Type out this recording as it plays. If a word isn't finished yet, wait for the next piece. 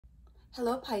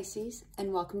Hello Pisces,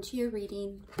 and welcome to your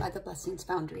reading by the Blessings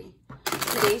Foundry.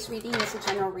 Today's reading is a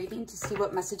general reading to see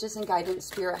what messages and guidance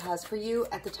Spirit has for you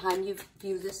at the time you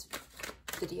view this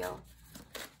video.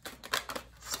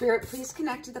 Spirit, please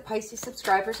connect to the Pisces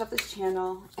subscribers of this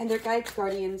channel and their guides,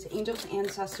 guardians, angels,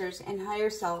 ancestors, and higher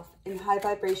self in high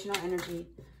vibrational energy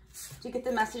to get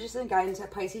the messages and guidance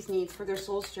that Pisces needs for their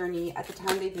soul's journey at the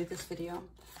time they view this video.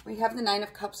 We have the Nine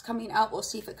of Cups coming out. We'll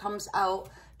see if it comes out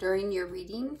during your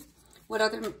reading. What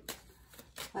other,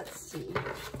 let's see.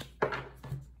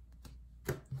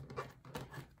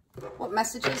 What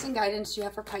messages and guidance do you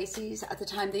have for Pisces at the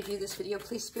time they view this video?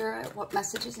 Please, Spirit, what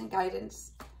messages and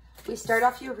guidance? We start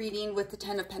off your reading with the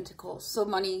Ten of Pentacles. So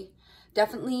money,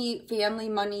 definitely family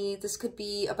money. This could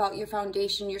be about your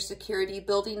foundation, your security,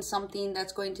 building something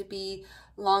that's going to be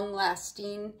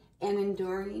long-lasting and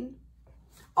enduring.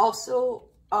 Also,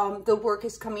 the work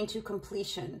is coming to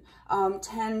completion.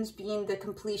 Tens being the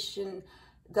completion,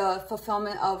 the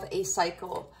fulfillment of a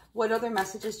cycle. What other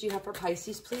messages do you have for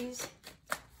Pisces, please?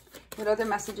 What other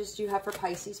messages do you have for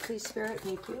Pisces, please, Spirit?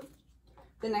 Thank you.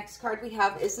 The next card we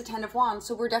have is the Ten of Wands.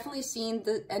 So we're definitely seeing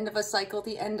the end of a cycle,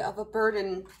 the end of a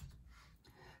burden.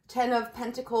 10 of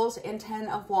Pentacles and 10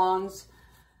 of Wands.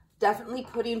 Definitely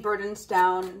putting burdens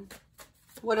down.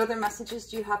 What other messages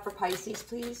do you have for Pisces,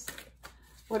 please?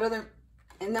 What other...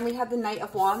 And then we have the Knight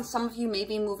of Wands. Some of you may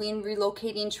be moving,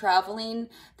 relocating, traveling.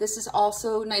 This is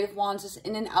also, Knight of Wands is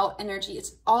in and out energy.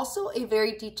 It's also a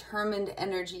very determined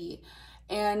energy.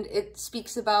 And it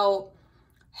speaks about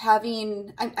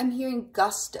having, I'm hearing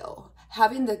gusto,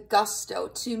 having the gusto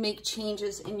to make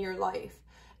changes in your life.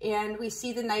 And we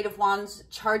see the Knight of Wands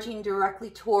charging directly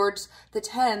towards the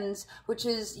tens, which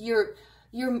is you're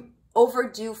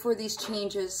overdue for these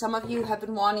changes. Some of you have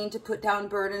been wanting to put down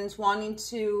burdens, wanting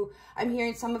to, I'm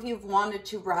hearing some of you have wanted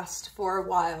to rest for a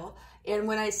while. And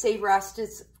when I say rest,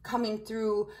 it's coming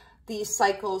through these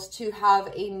cycles to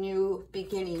have a new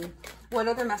beginning. What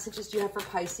other messages do you have for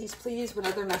Pisces, please? What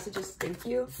other messages? Thank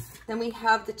you. Then we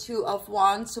have the Two of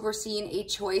Wands. So we're seeing a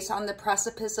choice on the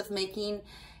precipice of making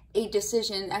a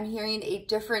decision. I'm hearing a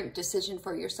different decision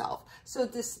for yourself. So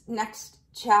this next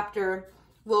chapter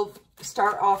will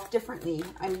start off differently,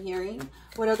 I'm hearing.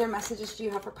 What other messages do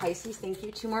you have for Pisces? Thank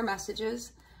you. 2 more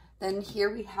messages. Then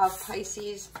here we have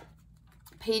Pisces,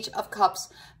 Page of Cups,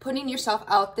 putting yourself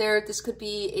out there. This could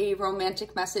be a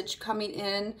romantic message coming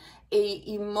in, a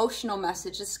emotional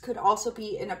message. This could also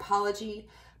be an apology,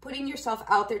 putting yourself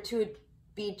out there to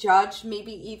be judged,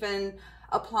 maybe even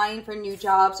applying for new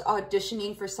jobs,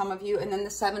 auditioning for some of you. And then the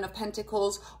 7 of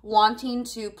Pentacles, wanting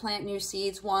to plant new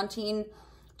seeds, wanting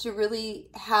to really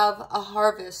have a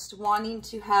harvest, wanting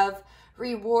to have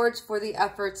rewards for the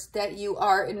efforts that you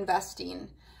are investing.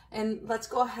 And let's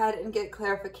go ahead and get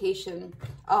clarification.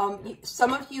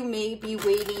 Some of you may be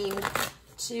waiting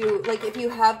to, like if you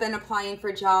have been applying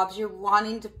for jobs, you're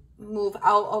wanting to move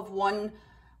out of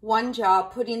one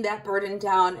job, putting that burden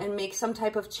down and make some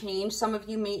type of change. Some of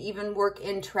you may even work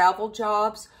in travel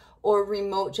jobs or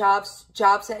remote jobs,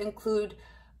 jobs that include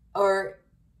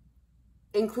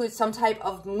some type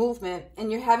of movement,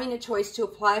 and you're having a choice to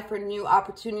apply for new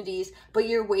opportunities, but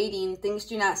you're waiting. Things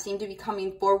do not seem to be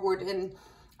coming forward and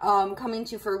coming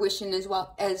to fruition as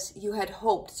well as you had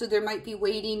hoped. So there might be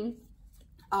waiting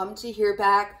to hear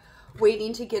back,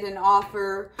 waiting to get an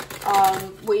offer,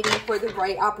 waiting for the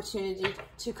right opportunity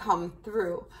to come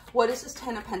through. What is this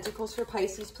 10 of Pentacles for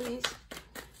Pisces, please?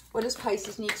 What does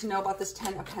Pisces need to know about this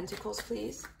 10 of Pentacles,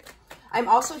 please? I'm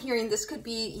also hearing this could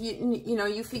be,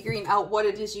 you figuring out what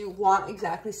it is you want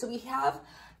exactly. So we have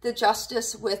the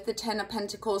Justice with the 10 of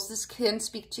Pentacles. This can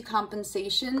speak to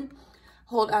compensation.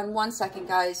 Hold on one second,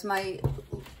 guys. The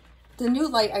new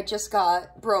light I just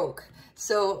got broke.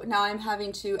 So now I'm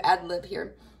having to ad-lib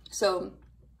here. So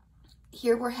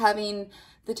here we're having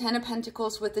the 10 of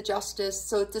Pentacles with the Justice.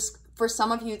 So this, for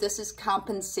some of you, this is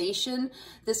compensation.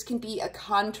 This can be a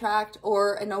contract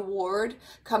or an award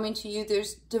coming to you.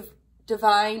 There's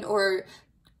divine or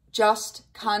just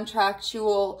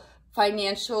contractual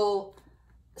financial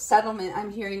settlement.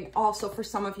 I'm hearing also for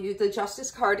some of you. The Justice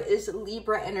card is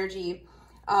Libra energy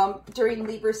during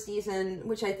Libra season,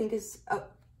 which I think is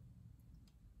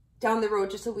down the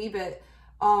road just a wee bit.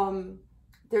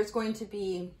 There's going to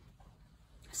be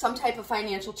some type of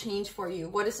financial change for you.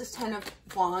 What is this 10 of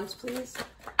Wands, please?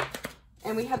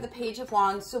 And we have the Page of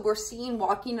Wands. So we're seeing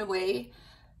walking away.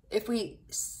 If we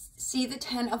see the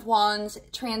 10 of Wands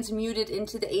transmuted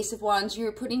into the Ace of Wands,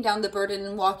 you're putting down the burden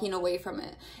and walking away from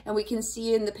it. And we can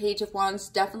see in the Page of Wands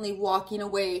definitely walking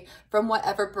away from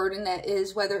whatever burden that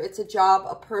is, whether it's a job,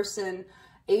 a person,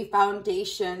 a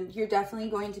foundation. You're definitely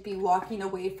going to be walking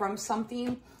away from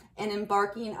something and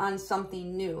embarking on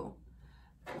something new.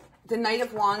 The Knight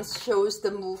of Wands shows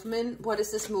the movement. What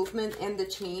is this movement and the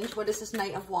change? What is this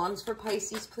Knight of Wands for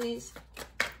Pisces, please?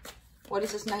 What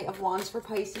is this Knight of Wands for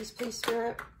Pisces, please,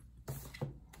 Spirit?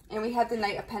 And we have the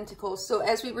Knight of Pentacles. So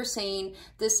as we were saying,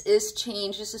 this is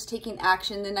change. This is taking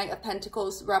action. The Knight of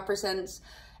Pentacles represents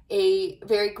a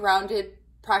very grounded,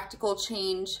 practical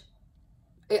change.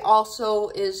 It also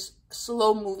is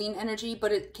slow moving energy,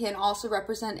 but it can also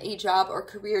represent a job or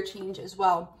career change as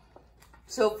well.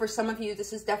 So for some of you,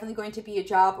 this is definitely going to be a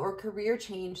job or career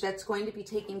change that's going to be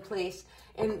taking place.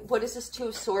 And what is this Two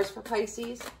of Swords for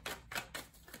Pisces?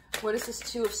 What is this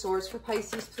Two of Swords for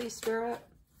Pisces, please, Spirit?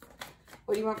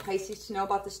 What do you want Pisces to know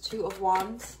about this Two of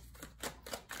Wands?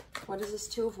 What is this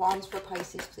Two of Wands for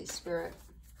Pisces, please, Spirit?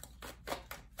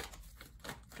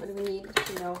 What do we need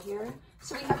to know here?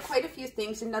 So we have quite a few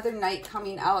things. Another Knight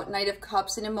coming out, Knight of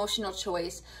Cups, an emotional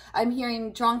choice. I'm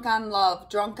hearing drunk on love,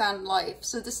 drunk on life.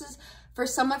 So this is, for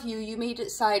some of you, you may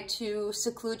decide to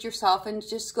seclude yourself and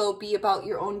just go be about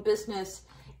your own business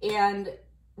and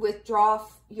withdraw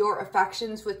your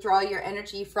affections, withdraw your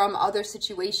energy from other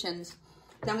situations.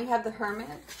 Then we have the Hermit.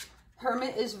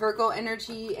 Hermit is Virgo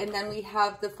energy, and then we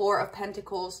have the Four of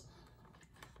Pentacles.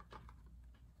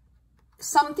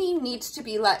 Something needs to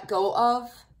be let go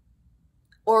of,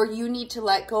 or you need to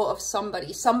let go of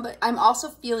somebody. I'm also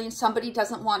feeling somebody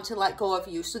doesn't want to let go of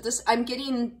you. So this, I'm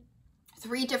getting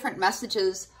 3 different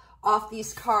messages off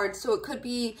these cards. So it could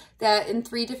be that in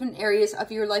 3 different areas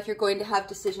of your life, you're going to have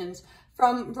decisions.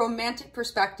 From romantic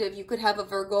perspective, you could have a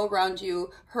Virgo around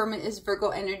you. Hermit is Virgo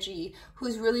energy,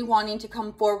 who's really wanting to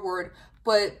come forward,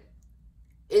 but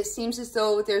it seems as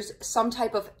though there's some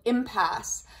type of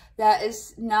impasse that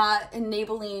is not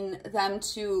enabling them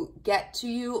to get to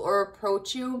you or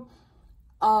approach you.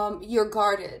 You're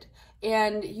guarded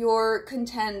and you're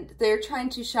content. They're trying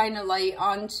to shine a light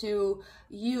onto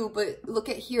you, but look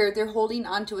at here, they're holding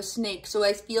onto a snake. So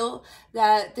I feel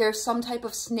that there's some type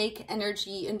of snake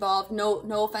energy involved. No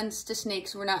offense to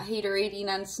snakes. We're not haterating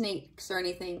on snakes or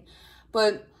anything,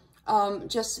 but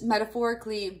just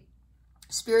metaphorically,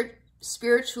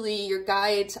 spiritually, your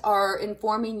guides are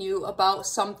informing you about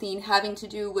something having to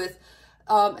do with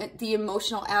the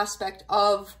emotional aspect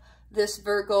of this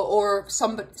Virgo, or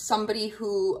somebody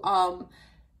who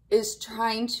is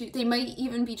trying to, they might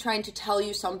even be trying to tell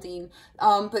you something,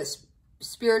 but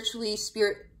spiritually,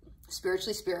 Spirit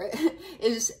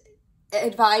is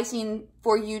advising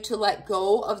for you to let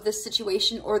go of this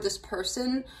situation or this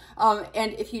person.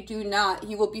 And if you do not,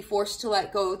 you will be forced to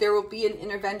let go. There will be an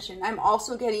intervention. I'm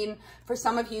also getting, for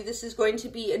some of you, this is going to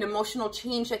be an emotional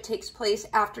change that takes place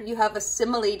after you have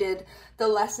assimilated the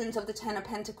lessons of the Ten of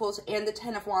Pentacles and the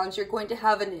Ten of Wands. You're going to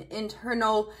have an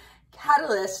internal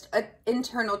catalyst, an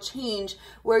internal change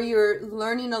where you're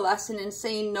learning a lesson and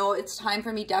saying, no, it's time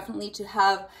for me definitely to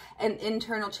have an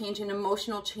internal change, an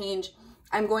emotional change.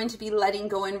 I'm going to be letting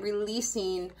go and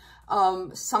releasing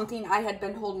something I had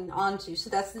been holding on to. So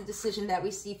that's the decision that we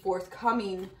see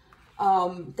forthcoming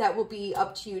that will be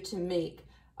up to you to make.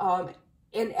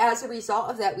 And as a result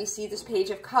of that, we see this Page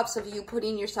of Cups of you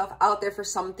putting yourself out there for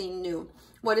something new.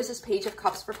 What is this Page of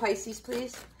Cups for Pisces,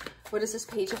 please? What is this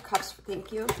Page of Cups?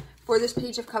 Thank you. For this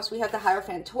Page of Cups, we have the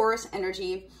Hierophant, Taurus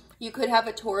energy. You could have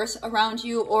a Taurus around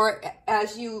you, or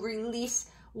as you release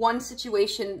one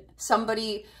situation,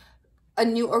 somebody, a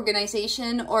new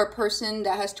organization or a person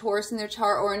that has Taurus in their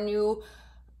chart, or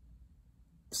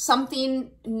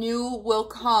something new will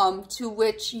come to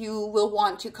which you will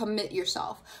want to commit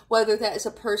yourself, whether that is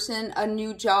a person, a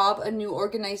new job, a new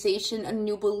organization, a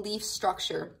new belief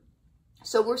structure.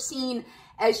 So we're seeing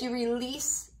as you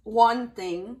release one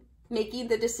thing, making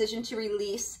the decision to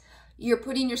release, you're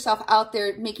putting yourself out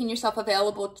there, making yourself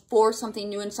available for something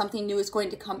new, and something new is going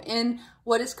to come in.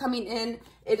 What is coming in?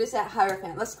 It is that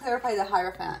Hierophant. Let's clarify the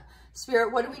Hierophant.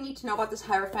 Spirit, what do we need to know about this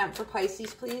Hierophant for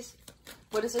Pisces, please?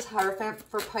 What is this Hierophant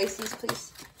for Pisces,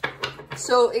 please?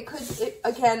 So it could,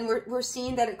 again, we're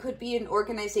seeing that it could be an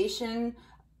organization,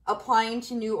 applying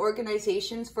to new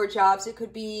organizations for jobs. It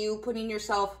could be you putting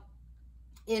yourself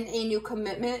in a new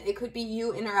commitment. It could be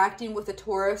you interacting with a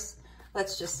Taurus.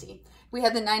 Let's just see. We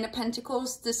have the Nine of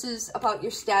Pentacles. This is about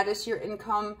your status, your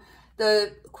income.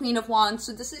 The Queen of Wands.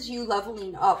 So this is you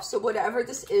leveling up. So whatever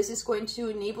this is going to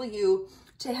enable you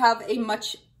to have a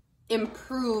much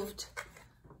improved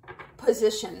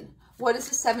position. What is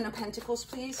the Seven of Pentacles,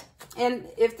 please? And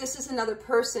if this is another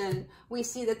person, we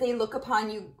see that they look upon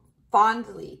you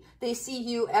fondly. They see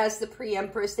you as the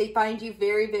pre-empress. They find you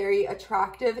very, very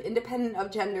attractive, independent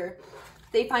of gender.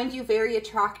 They find you very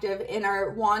attractive and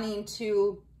are wanting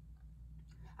to,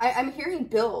 I'm hearing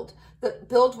build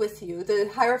with you. The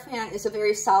Hierophant is a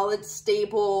very solid,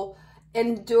 stable,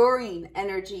 enduring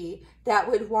energy that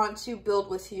would want to build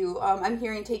with you. I'm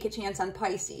hearing take a chance on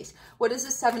Pisces. What is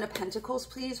the Seven of Pentacles,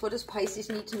 please? What does Pisces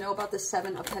need to know about the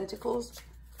Seven of Pentacles?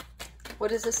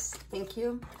 What is this? Thank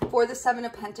you. For the Seven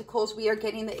of Pentacles, we are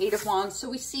getting the Eight of Wands. So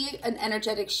we see an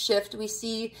energetic shift. We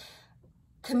see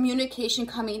communication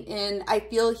coming in. I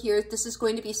feel here this is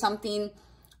going to be something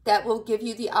that will give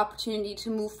you the opportunity to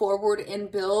move forward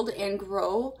and build and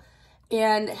grow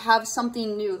and have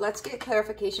something new. Let's get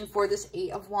clarification for this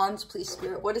Eight of Wands, please,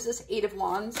 Spirit. What is this Eight of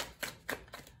Wands?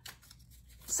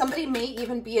 Somebody may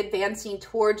even be advancing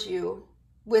towards you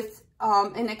with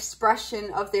an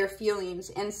expression of their feelings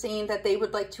and saying that they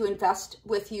would like to invest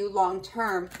with you long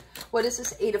term. What is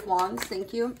this Eight of Wands?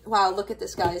 Thank you. Wow, look at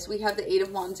this, guys. We have the Eight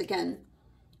of Wands again.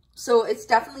 So it's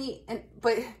definitely,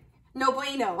 but no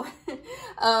bueno.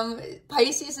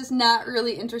 Pisces is not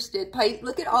really interested.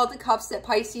 Look at all the cups that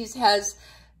Pisces has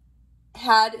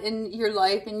had in your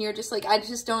life, and you're just like, I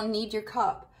just don't need your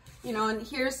cup. You know, and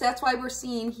that's why we're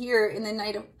seeing here in the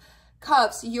Knight of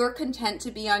Cups, you're content to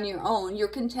be on your own. You're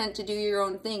content to do your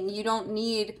own thing. You don't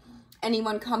need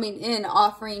anyone coming in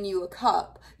offering you a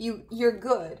cup. You're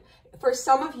good. For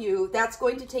some of you, that's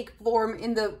going to take form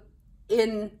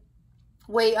in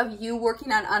way of you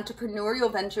working on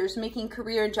entrepreneurial ventures, making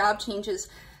career and job changes,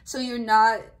 so you're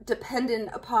not dependent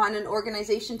upon an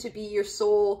organization to be your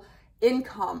sole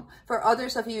income. For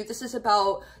others of you, this is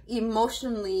about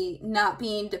emotionally not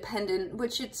being dependent,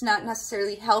 which it's not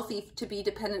necessarily healthy to be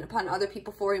dependent upon other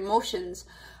people for emotions.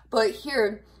 But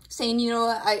here, saying, you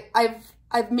know,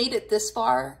 I've made it this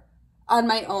far on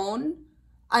my own.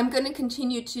 I'm going to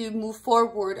continue to move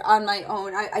forward on my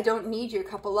own. I don't need your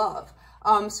cup of love.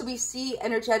 So we see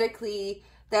energetically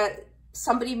that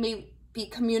somebody may be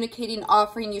communicating,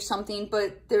 offering you something,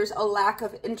 but there's a lack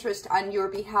of interest on your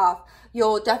behalf.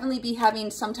 You'll definitely be having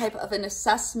some type of an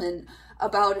assessment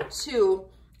about it too,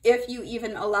 if you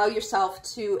even allow yourself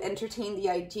to entertain the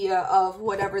idea of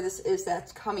whatever this is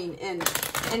that's coming in.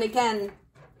 And again,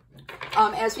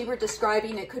 as we were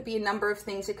describing, it could be a number of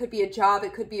things. It could be a job,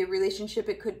 it could be a relationship,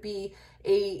 it could be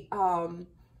a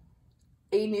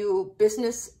new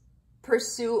business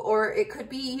pursue, or it could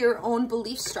be your own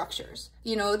belief structures,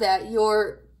 you know, that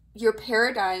your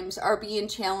paradigms are being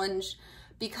challenged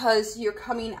because you're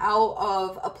coming out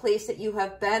of a place that you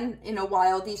have been in a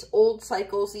while, these old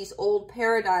cycles, these old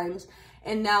paradigms,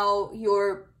 and now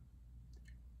you're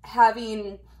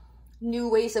having new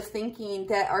ways of thinking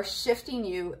that are shifting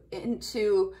you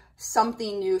into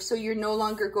something new. So you're no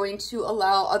longer going to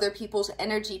allow other people's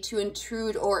energy to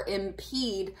intrude or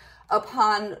impede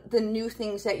upon the new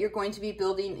things that you're going to be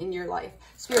building in your life.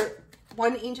 Spirit,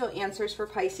 one angel answers for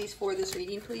Pisces for this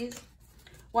reading, please.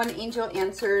 One angel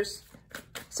answers.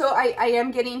 So I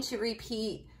am getting to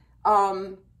repeat,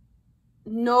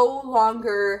 no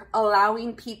longer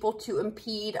allowing people to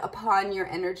impede upon your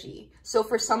energy. So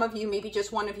for some of you, maybe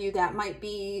just one of you, that might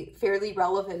be fairly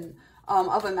relevant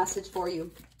of a message for you.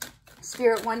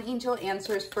 Spirit, one angel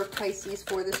answers for Pisces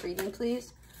for this reading,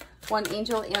 please. One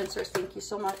angel answers. Thank you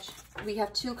so much. We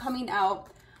have two coming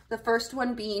out. The first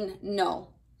one being no.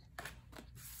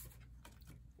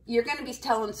 You're going to be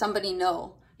telling somebody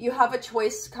no. You have a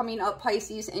choice coming up,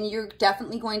 Pisces, and you're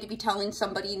definitely going to be telling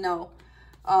somebody no.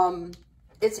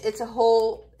 It's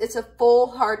a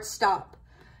full hard stop.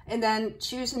 And then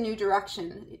choose a new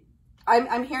direction.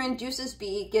 I'm hearing deuces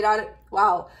be, get out of,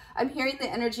 wow. I'm hearing the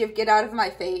energy of get out of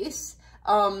my face.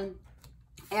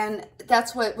 And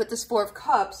that's what, with this Four of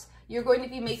Cups, you're going to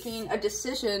be making a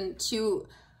decision to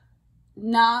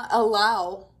not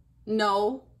allow,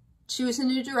 no, choose a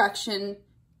new direction,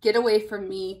 get away from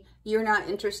me, you're not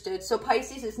interested. So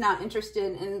Pisces is not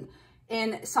interested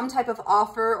in some type of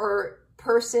offer or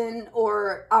person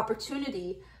or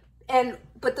opportunity.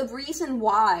 But the reason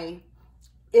why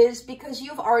is because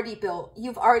you've already built,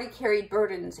 you've already carried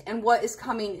burdens, and what is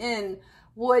coming in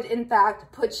would in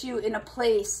fact put you in a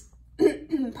place,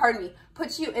 pardon me,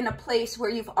 puts you in a place where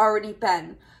you've already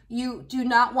been. You do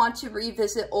not want to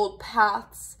revisit old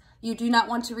paths. You do not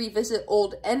want to revisit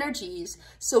old energies.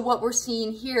 So what we're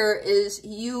seeing here is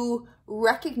you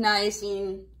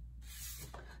recognizing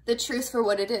the truth for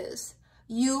what it is.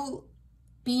 You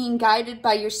being guided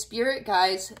by your spirit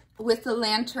guides with the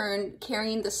lantern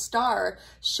carrying the star,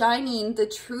 shining the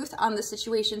truth on the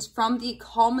situations from the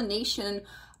culmination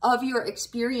of your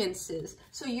experiences.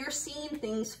 So you're seeing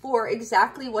things for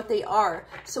exactly what they are.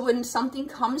 So when something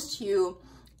comes to you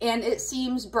and it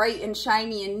seems bright and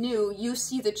shiny and new, you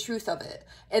see the truth of it.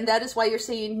 And that is why you're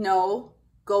saying, no,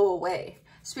 go away.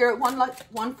 Spirit,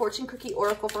 one fortune cookie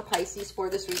oracle for Pisces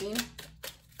for this reading.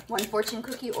 One fortune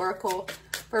cookie oracle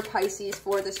for Pisces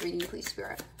for this reading, please,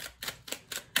 Spirit.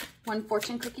 One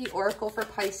fortune cookie oracle for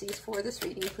Pisces for this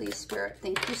reading, please, Spirit.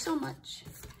 Thank you so much.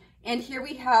 And here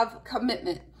we have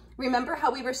commitment. Remember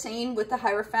how we were saying with the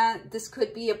Hierophant, this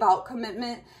could be about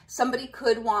commitment. Somebody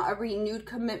could want a renewed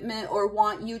commitment or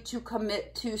want you to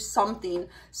commit to something.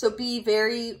 So be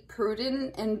very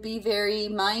prudent and be very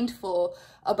mindful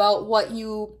about what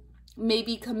you may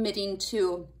be committing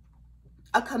to.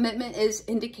 A commitment is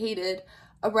indicated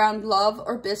around love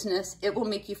or business. It will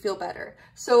make you feel better.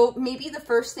 So maybe the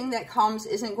first thing that comes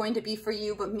isn't going to be for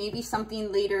you, but maybe something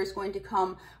later is going to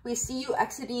come. We see you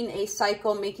exiting a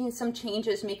cycle, making some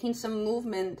changes, making some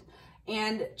movement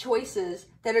and choices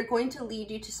that are going to lead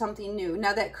you to something new.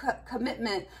 Now that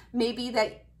commitment, maybe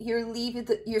that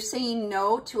you're saying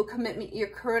no to a commitment you're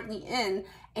currently in,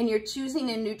 and you're choosing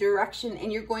a new direction,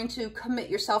 and you're going to commit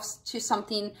yourself to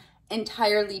something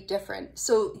entirely different.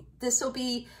 So this will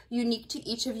be unique to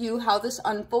each of you how this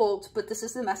unfolds, but this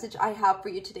is the message I have for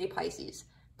you today, Pisces.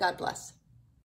 God bless.